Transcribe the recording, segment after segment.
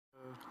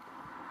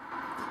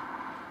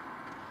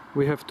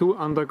We have two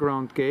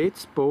underground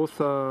gates, both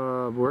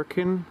are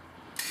working.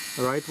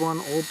 The right one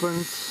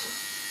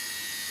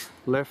opens,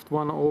 left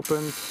one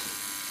opens.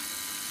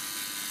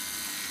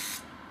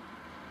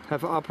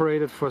 Have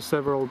operated for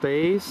several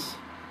days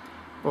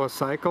or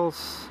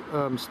cycles.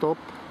 Stop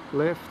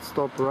left,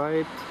 stop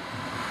right,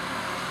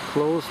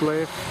 close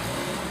left,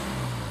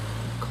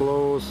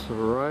 close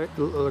right,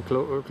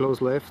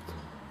 close left,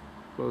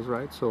 close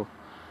right. So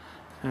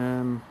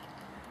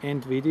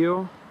end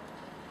video.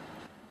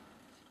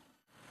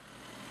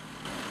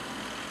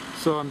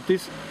 So I'm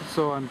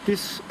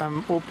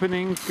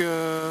opening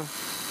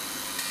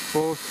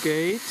both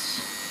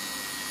gates,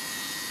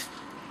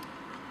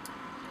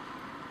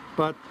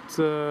 but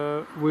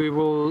we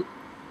will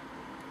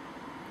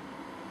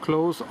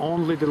close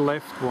only the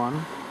left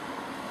one.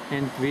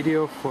 End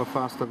video for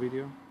faster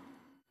video.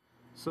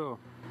 So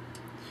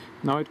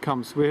now it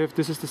comes.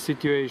 This is the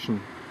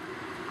situation.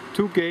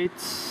 Two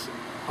gates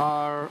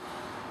are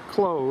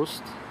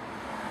closed.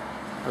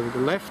 The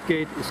left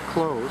gate is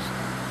closed.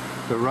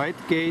 The right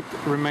gate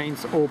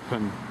remains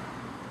open.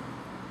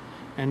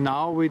 And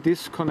now we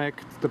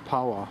disconnect the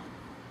power.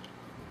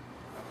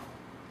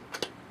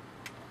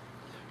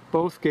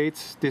 Both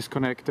gates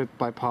disconnected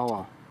by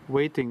power.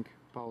 Waiting.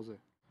 Pause.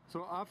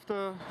 So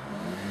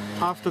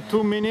after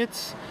 2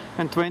 minutes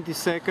and 20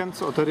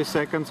 seconds or 30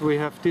 seconds we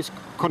have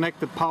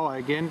disconnected power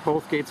again.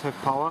 Both gates have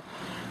power.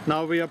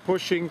 Now we are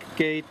pushing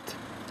gate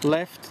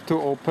left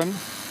to open.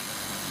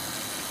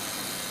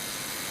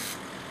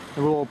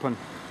 It will open.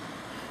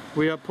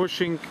 We are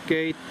pushing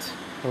gate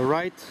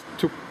right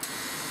to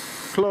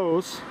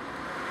close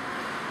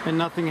and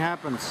nothing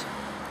happens.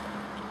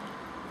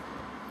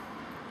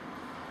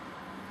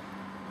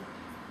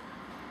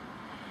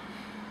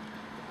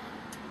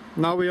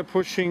 Now we are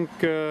pushing,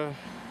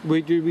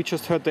 we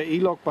just heard the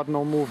E-lock but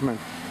no movement.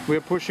 We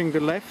are pushing the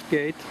left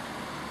gate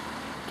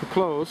to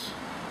close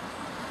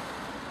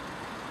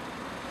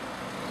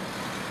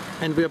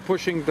and we are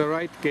pushing the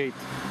right gate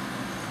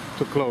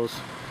to close.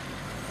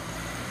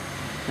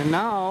 And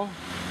now,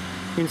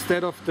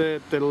 instead of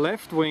the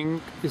left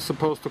wing is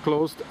supposed to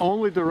close,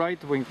 only the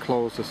right wing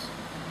closes.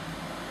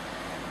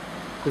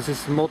 This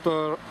is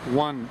motor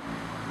 1.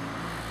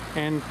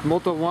 And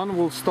motor 1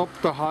 will stop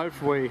the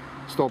halfway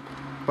stop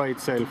by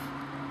itself.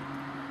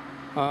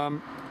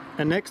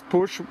 A next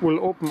push will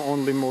open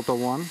only motor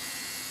 1.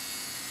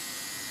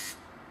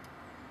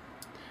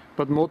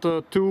 But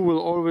motor 2 will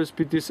always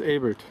be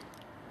disabled.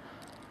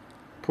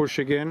 Push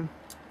again.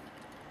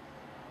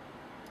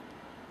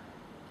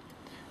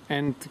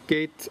 And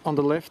gate on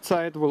the left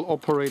side will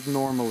operate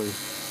normally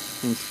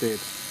instead.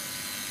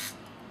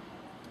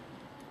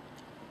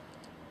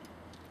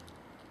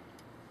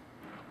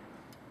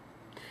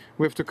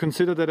 We have to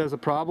consider that as a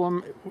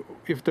problem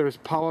if there is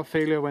power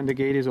failure when the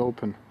gate is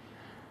open.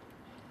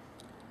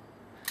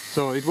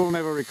 So it will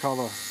never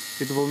recover.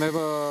 It will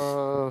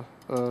never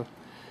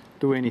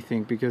do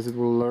anything because it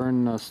will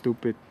learn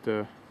stupid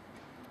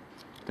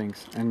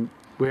things. And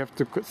we have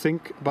to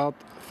think about,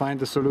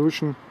 find a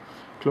solution,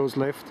 close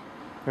left.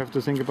 We have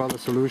to think about a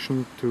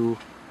solution to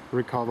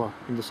recover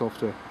in the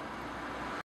software.